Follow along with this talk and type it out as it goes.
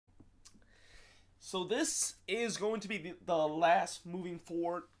So this is going to be the last moving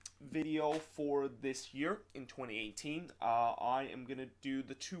forward video for this year in 2018. I am going to do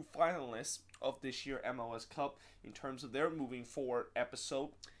the two finalists of this year MLS Cup in terms of their moving forward episode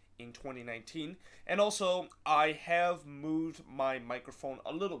in 2019. And also, I have moved my microphone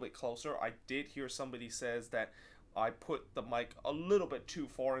a little bit closer. I did hear somebody says that I put the mic a little bit too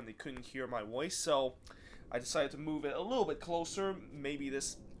far and they couldn't hear my voice. So I decided to move it a little bit closer. Maybe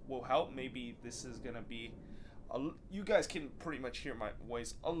this will help. Maybe this is gonna be you guys can pretty much hear my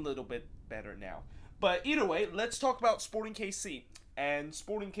voice a little bit better now. But either way, let's talk about Sporting KC. And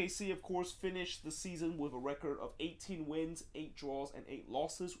Sporting KC, of course, finished the season with a record of 18 wins, 8 draws, and 8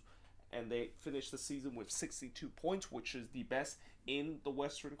 losses. And they finished the season with 62 points, which is the best in the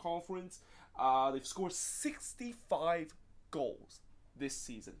Western Conference. They've scored 65 goals this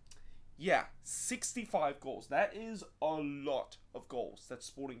season. Yeah, 65 goals. That is a lot of goals that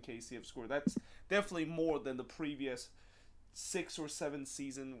Sporting KC have scored. That's definitely more than the previous 6 or 7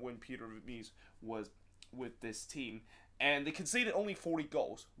 season when Peter Vermees was with this team. And they conceded only 40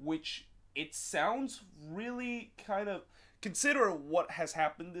 goals, which it sounds really kind of... Consider what has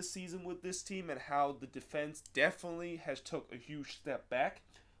happened this season with this team and how the defense definitely has took a huge step back.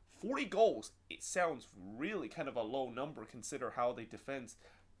 40 goals, it sounds really kind of a low number. Consider how they defend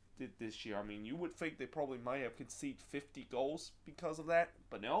did this year. I mean, you would think they probably might have conceded 50 goals because of that,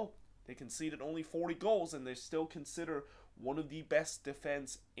 but no, they conceded only 40 goals and they still consider one of the best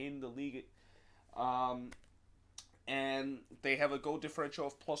defense in the league. And they have a goal differential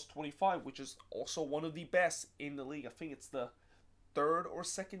of plus 25, which is also one of the best in the league. I think it's the third or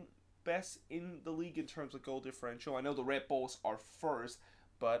second best in the league in terms of goal differential. I know the Red Bulls are first,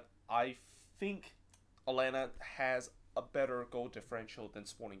 but I think Atlanta has a better goal differential than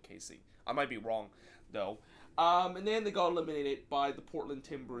Sporting KC. I might be wrong, though. And then they got eliminated by the Portland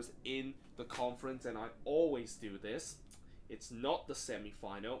Timbers in the conference, and I always do this. It's not the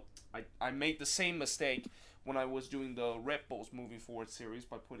semifinal. I made the same mistake when I was doing the Red Bulls moving forward series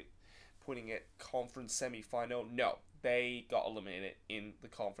by putting it conference semifinal. No, they got eliminated in the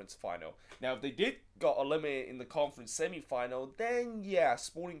conference final. Now, if they did got eliminated in the conference semifinal, then yeah,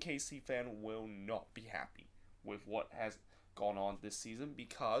 Sporting KC fan will not be happy with what has gone on this season,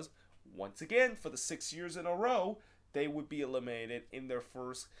 because once again, for the 6 years in a row, they would be eliminated in their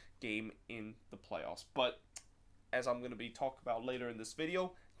first game in the playoffs. But as I'm going to be talking about later in this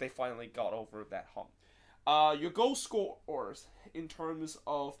video, they finally got over that hump. Your goal scorers in terms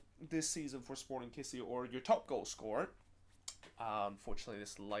of this season for Sporting KC, or your top goal scorer. Unfortunately,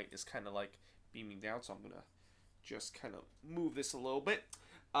 this light is kind of like beaming down, so I'm going to just kind of move this a little bit.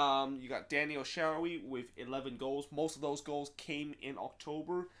 You got Daniel Shaarawy with 11 goals. Most of those goals came in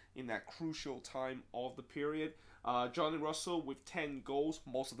October, in that crucial time of the period. Johnny Russell with 10 goals.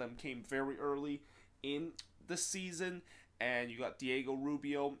 Most of them came very early in the season. And you got Diego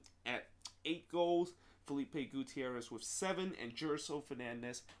Rubio at 8 goals. Felipe Gutierrez with 7. And Gerson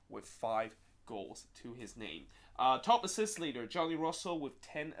Fernandez with 5 goals to his name. Top assist leader, Johnny Russell with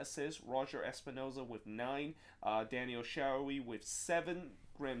 10 assists. Roger Espinoza with 9. Daniel Shaarawy with 7.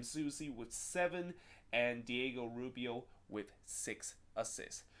 Graham Zusi with 7, and Diego Rubio with 6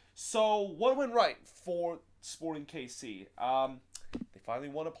 assists. So, what went right for Sporting KC? They finally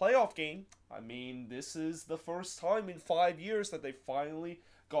won a playoff game. I mean, this is the first time in 5 years that they finally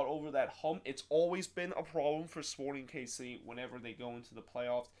got over that hump. It's always been a problem for Sporting KC whenever they go into the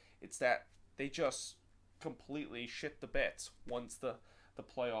playoffs. It's that they just completely shit the beds once the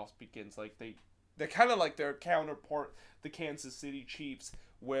playoffs begins. Like, they're kind of like their counterpart, the Kansas City Chiefs,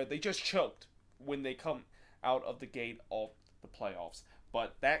 where they just choked when they come out of the gate of the playoffs.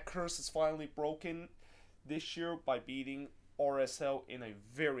 But that curse is finally broken this year by beating RSL in a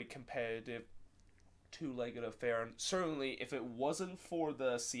very competitive two-legged affair. And certainly, if it wasn't for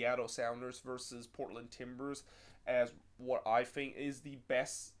the Seattle Sounders versus Portland Timbers as what I think is the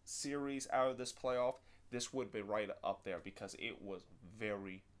best series out of this playoff, this would be right up there, because it was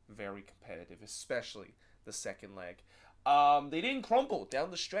very, very competitive, especially the second leg. They didn't crumble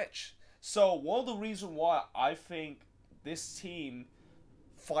down the stretch. So one of the reasons why I think this team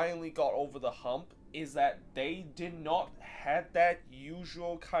finally got over the hump is that they did not have that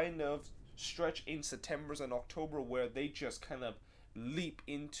usual kind of stretch in September and October where they just kind of leap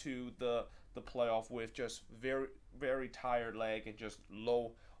into the playoff with just very, very tired leg and just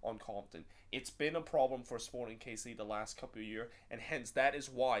low on confidence. It's been a problem for Sporting KC the last couple of years, and hence that is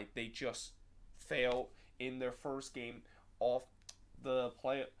why they just failed in their first game of the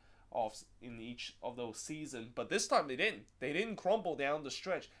playoffs in each of those seasons. But this time they didn't. They didn't crumble down the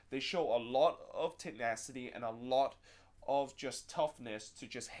stretch. They show a lot of tenacity and a lot of just toughness to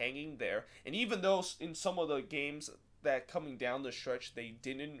just hanging there. And even though in some of the games that coming down the stretch they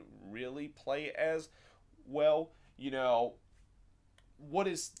didn't really play as well, what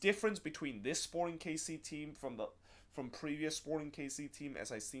is difference between this Sporting KC team from previous Sporting KC team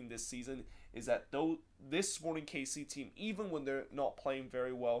as I've seen this season is that though this Sporting KC team, even when they're not playing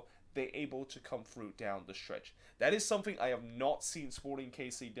very well, they're able to come through down the stretch. That is something I have not seen Sporting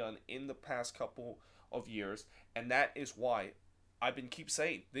KC done in the past couple of years, and that is why I've been keep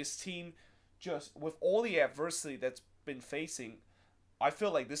saying this team, just with all the adversity that's been facing, I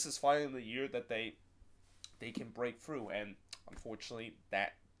feel like this is finally the year that they can break through, and unfortunately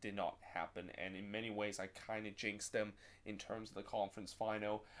that did not happen, and in many ways I kind of jinxed them in terms of the conference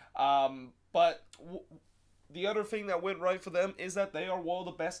final. But the other thing that went right for them is that they are one of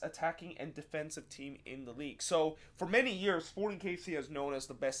the best attacking and defensive team in the league. So for many years, Sporting KC has known as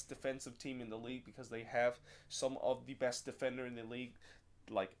the best defensive team in the league because they have some of the best defender in the league,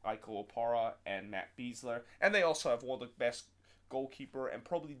 like Aiko Opara and Matt Beasler, and they also have one of the best goalkeeper and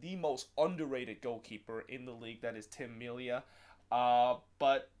probably the most underrated goalkeeper in the league, that is Tim Melia.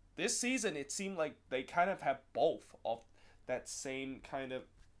 But this season it seemed like they kind of have both of that same kind of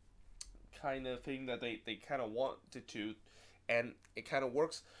thing that they kind of wanted to, and it kind of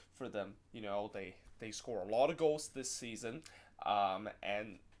works for them. They score a lot of goals this season,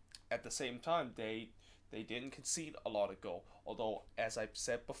 and at the same time they didn't concede a lot of goal. Although, as I've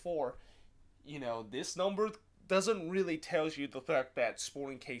said before, this number doesn't really tell you the fact that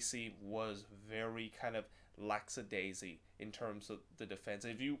Sporting KC was very kind of lackadaisy in terms of the defense.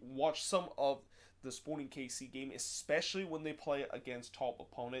 If you watch some of the Sporting KC game, especially when they play against top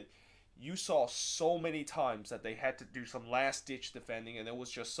opponent, you saw so many times that they had to do some last-ditch defending, and it was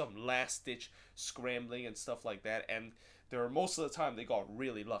just some last-ditch scrambling and stuff like that. And most of the time they got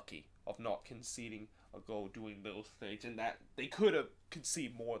really lucky of not conceding a goal doing those things, and that they could have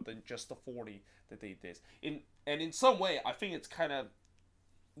conceded more than just the 40 that they did. In some way, I think it's kind of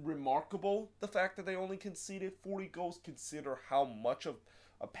remarkable the fact that they only conceded 40 goals, consider how much of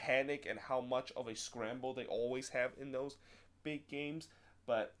a panic and how much of a scramble they always have in those big games.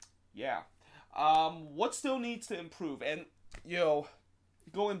 But yeah, what still needs to improve? And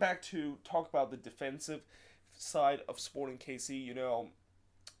going back to talk about the defensive side of Sporting KC,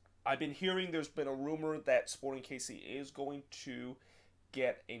 I've been hearing there's been a rumor that Sporting KC is going to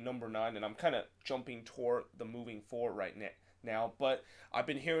get a number 9, and I'm kind of jumping toward the moving forward right now, but I've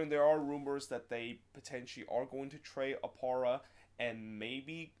been hearing there are rumors that they potentially are going to trade Opara, and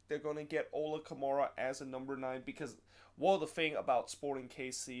maybe they're going to get Ola Kamara as a number 9, because one of the thing about Sporting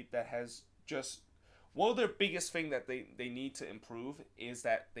KC that has just, one of their biggest thing that they need to improve is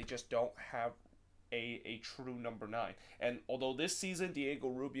that they just don't have a true number 9. And although this season Diego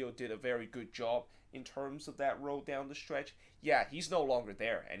Rubio did a very good job in terms of that role down the stretch, yeah, he's no longer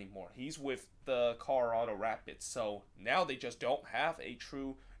there anymore. He's with the Colorado Rapids, so now they just don't have a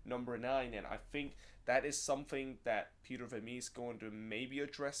true number 9, and I think that is something that Peter Vermes is going to maybe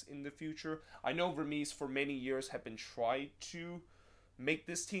address in the future. I know Vermes for many years have been trying to make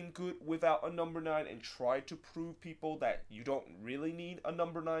this team good without a number 9 and try to prove people that you don't really need a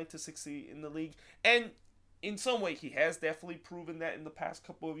number 9 to succeed in the league. And in some way, he has definitely proven that in the past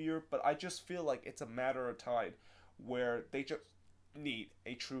couple of years, but I just feel like it's a matter of time where they just need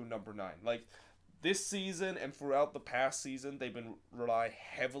a true number 9. Like, this season and throughout the past season, they've been rely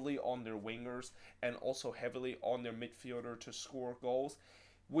heavily on their wingers and also heavily on their midfielder to score goals,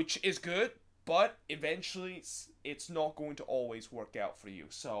 which is good, but eventually it's not going to always work out for you.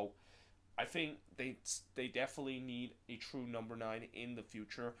 So I think they definitely need a true number 9 in the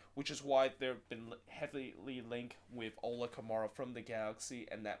future, which is why they've been heavily linked with Ola Kamara from the Galaxy,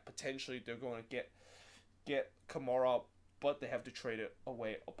 and that potentially they're going to get Kamara, but they have to trade it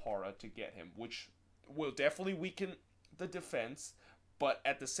away Opara to get him, which will definitely weaken the defense, but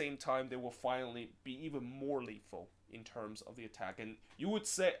at the same time they will finally be even more lethal in terms of the attack. And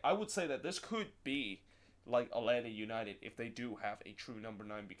I would say that this could be like Atlanta United if they do have a true number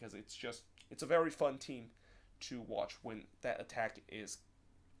 9, because it's a very fun team to watch when that attack is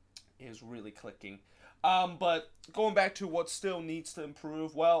really clicking. But going back to what still needs to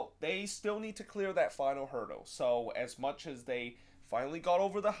improve, well, they still need to clear that final hurdle. So as much as they finally got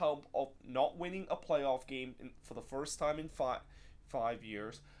over the hump of not winning a playoff game for the first time in five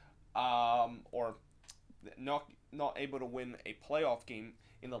years, or not able to win a playoff game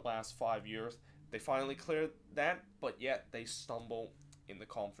in the last 5 years, they finally cleared that, but yet they stumble in the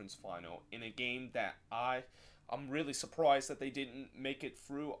conference final in a game that I'm really surprised that they didn't make it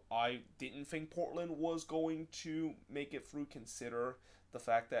through. I didn't think Portland was going to make it through, consider the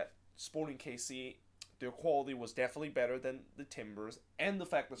fact that Sporting KC their quality was definitely better than the Timbers, and the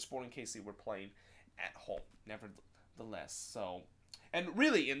fact that Sporting KC were playing at home, nevertheless. So, and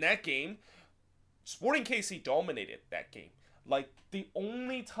really in that game, Sporting KC dominated that game. Like, the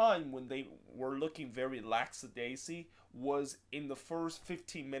only time when they were looking very lackadaisy was in the first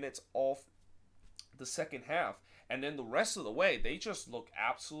 15 minutes of the second half. And then the rest of the way, they just look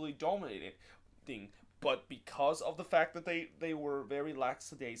absolutely dominating. But because of the fact that they were very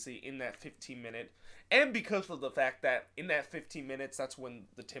lackadaisy in that 15-minute, and because of the fact that in that 15 minutes, that's when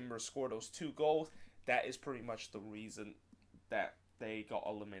the Timbers scored those 2 goals, that is pretty much the reason that they got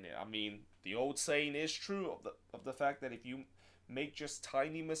eliminated. I mean, the old saying is true of the fact that if you make just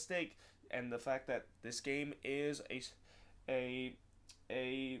tiny mistake, and the fact that this game is a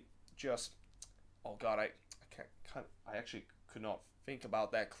just, oh god, I actually could not think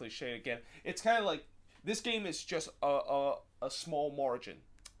about that cliche again. It's kind of like this game is just a small margin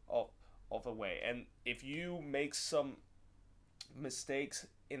of a way, and if you make some mistakes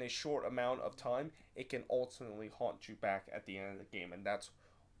in a short amount of time, it can ultimately haunt you back at the end of the game, and that's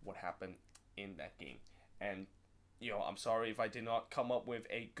what happened in that game. And I'm sorry if I did not come up with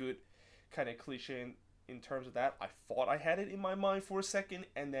a good kind of cliche in terms of that. I thought I had it in my mind for a second,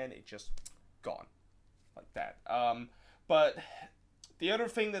 and then it just gone like that. But the other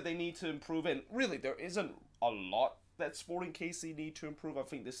thing that they need to improve, and really there isn't a lot that Sporting KC need to improve. I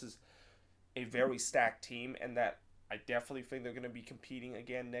think this is a very stacked team, and that I definitely think they're going to be competing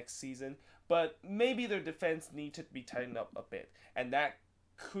again next season. But maybe their defense need to be tightened up a bit, and that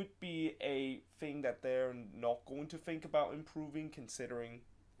could be a thing that they're not going to think about improving, considering,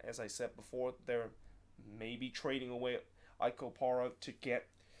 as I said before, they're maybe trading away Iko Para to get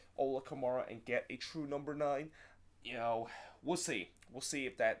Ola Kamara and get a true number 9. We'll see. We'll see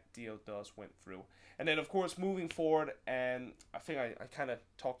if that deal does went through. And then, of course, moving forward, and I think I kind of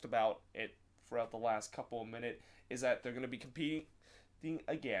talked about it throughout the last couple of minutes, is that they're going to be competing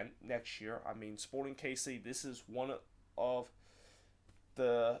again next year. I mean, Sporting KC, this is one of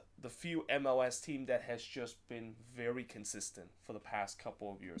the few MLS team that has just been very consistent for the past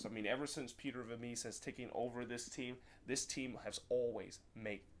couple of years. I mean, ever since Peter Vermes has taken over this team has always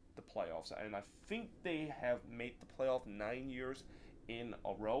made the playoffs. And I think they have made the playoff 9 years in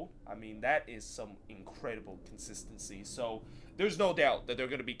a row. I mean, that is some incredible consistency. So there's no doubt that they're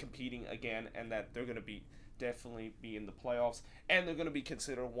going to be competing again, and that they're going to be definitely be in the playoffs, and they're going to be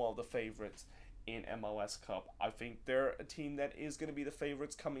considered one of the favorites in MLS Cup. I think they're a team that is going to be the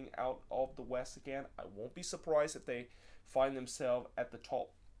favorites coming out of the West again. I won't be surprised if they find themselves at the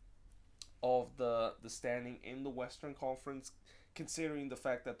top of the standing in the Western Conference, considering the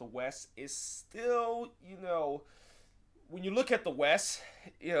fact that the West is still, when you look at the West,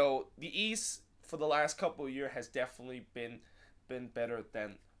 the East for the last couple of years has definitely been better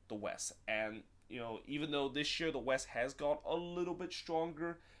than the West. And, even though this year the West has got a little bit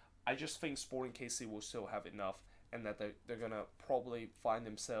stronger, I just think Sporting KC will still have enough, and that they're going to probably find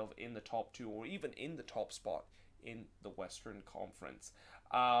themselves in the top 2 or even in the top spot in the Western Conference.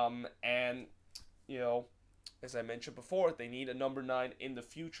 And, as I mentioned before, they need a number 9 in the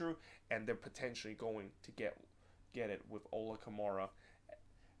future, and they're potentially going to get it with Ola Kamara.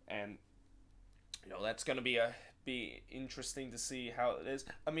 And, that's going to be interesting to see how it is.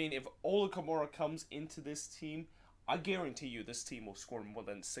 I mean, if Ola Kamara comes into this team, I guarantee you this team will score more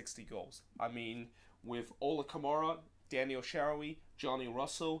than 60 goals. I mean, with Ola Kamara, Daniel Sharawi, Johnny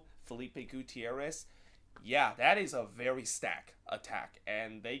Russell, Felipe Gutierrez, yeah, that is a very stacked attack,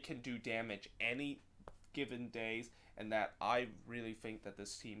 and they can do damage any given days, and that I really think that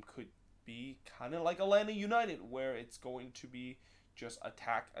this team could be kind of like Atlanta United, where it's going to be just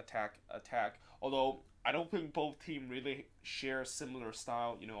attack, attack, attack. Although I don't think both teams really share a similar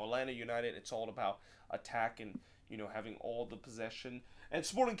style. Atlanta United, it's all about attack and having all the possession. And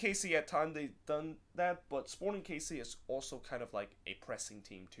Sporting KC, at times they've done that, but Sporting KC is also kind of like a pressing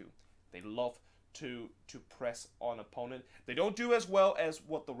team too. They love to press on opponent. They don't do as well as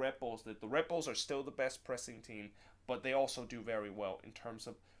what the Red Bulls did. The Red Bulls are still the best pressing team, but they also do very well in terms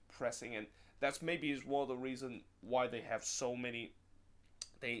of pressing, and that's maybe is one of the reasons why they have so many.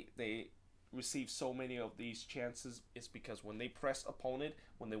 They receive so many of these chances, is because when they press opponent,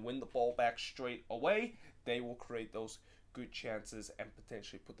 when they win the ball back straight away, they will create those good chances and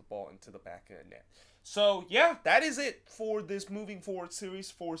potentially put the ball into the back of the net. So yeah, that is it for this moving forward series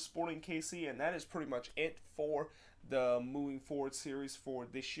for Sporting KC, and that is pretty much it for the moving forward series for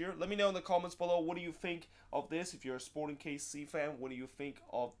this year. Let me know in the comments below, what do you think of this? If you're a Sporting KC fan, what do you think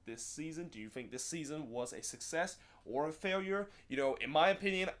of this season? Do you think this season was a success or a failure? In my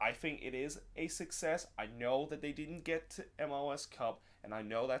opinion, I think it is a success. I know that they didn't get to MLS Cup, and I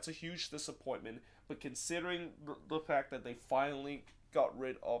know that's a huge disappointment, But considering the fact that they finally got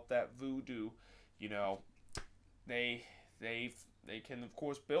rid of that voodoo, you know, they can of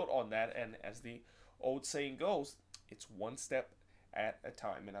course build on that, and as the old saying goes, it's one step at a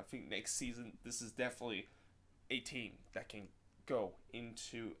time. And I think next season this is definitely a team that can go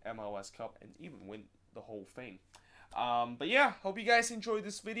into MLS Cup and even win the whole thing. But yeah, hope you guys enjoyed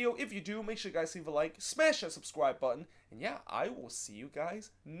this video. If you do, make sure you guys leave a like, smash that subscribe button, and yeah, I will see you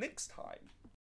guys next time.